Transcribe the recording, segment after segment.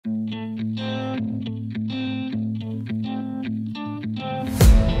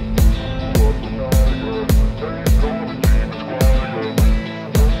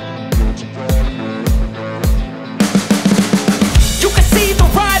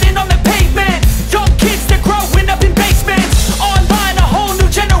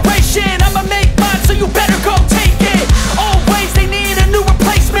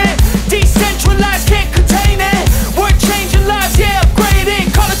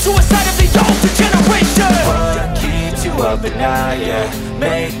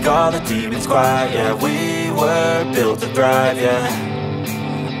make all the demons quiet. Yeah, we were built to thrive, yeah.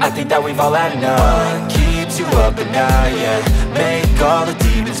 I think that we've all had enough. What keeps you up at night, yeah. Make all the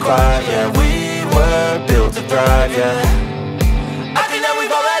demons quiet, yeah. We were built to thrive, yeah. I think that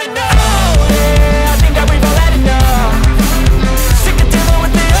we've all had enough. Oh, yeah, I think that we've all had enough. Sick of dealing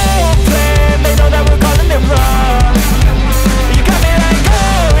with the old plan. They know that we're calling it wrong. You got me like,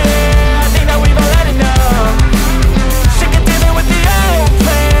 oh yeah, I think that we've all had enough. Sick of dealing with the old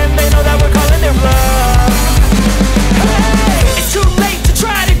plan. They know that we're calling it wrong. Hey, it's too late to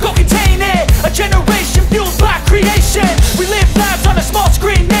try to go contain it. A generation fueled by creation. We live lives on a small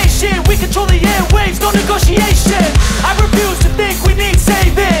screen nation. We control the airwaves, no negotiation. I refuse to think we need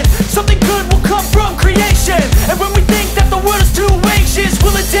saving. Something good will come from creation. And when we think that the world is too anxious,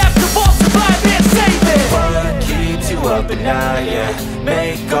 we'll adapt, evolve, survive and save it. What keeps you up at night, yeah.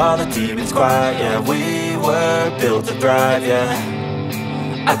 Make all the demons quiet, yeah. We were built to thrive, yeah.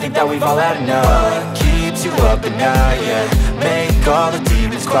 I think that we've all had enough. What keeps you up at night, yeah. Make all the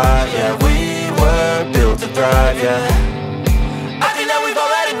demons quiet, yeah. We were built to thrive, yeah. I think that we've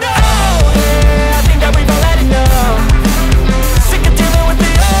all had enough. Oh, yeah, I think that we've all had enough. Sick of dealing with the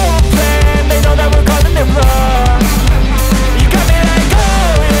old plan. They know that we're calling it wrong. You got me like,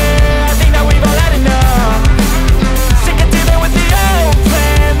 oh yeah, I think that we've all had enough. Sick of dealing with the old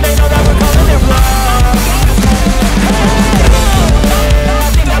plan. They know that we're calling it wrong. Hey, I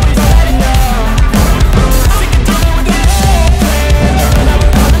think that we've all had enough. Sick of dealing with the old plan. They know that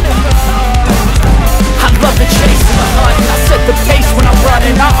we're calling it wrong. I love the chase and the hunt, and I set the pace when I'm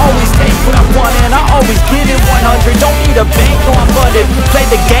running. I always take what I want and I always give it 100. Don't need a bank, no I'm funded. Play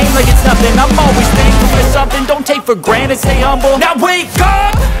the game like it's nothing. I'm always thankful for something. Don't take for granted, stay humble. Now wake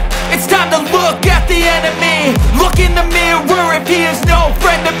up! It's time to look at the enemy. Look in the mirror if he is no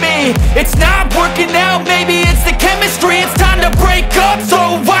friend to me. It's not working out, maybe it's the chemistry. It's time to break up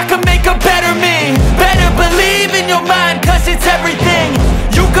so I can make a better me. Better believe in your mind, cause it's everything.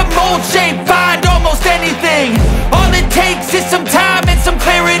 You can mold, shape, find almost anything. All it takes is some time and some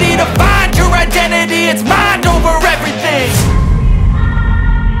clarity to find your identity. It's mind over everything.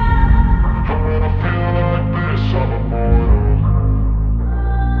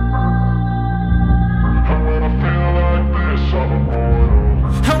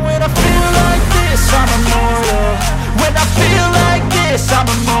 And when I feel like this, I'm immortal. When I feel like this, I'm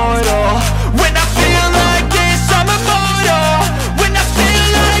immortal. When I feel like this, I'm immortal. When I feel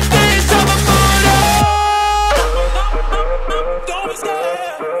like this, I'm immortal. Don't stop.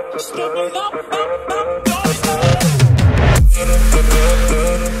 Don't stop.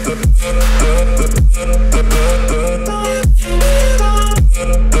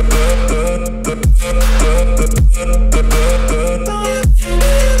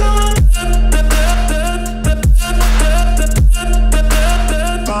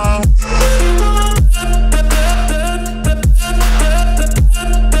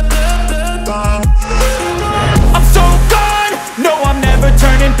 I'm so gone, no I'm never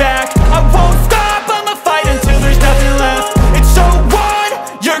turning back. I won't stop, I'ma fight until there's nothing left. It's so on,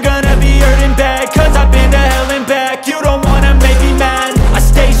 you're gonna be hurting bad. Cause I've been to hell and back. You don't wanna make me mad. I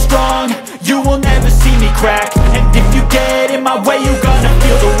stay strong, you will never see me crack. And if you get in my way, you gonna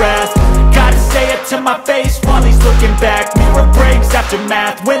feel the wrath. Gotta say it to my face while he's looking back. Mirror breaks after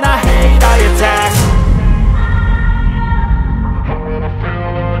math. When I hate, I attack.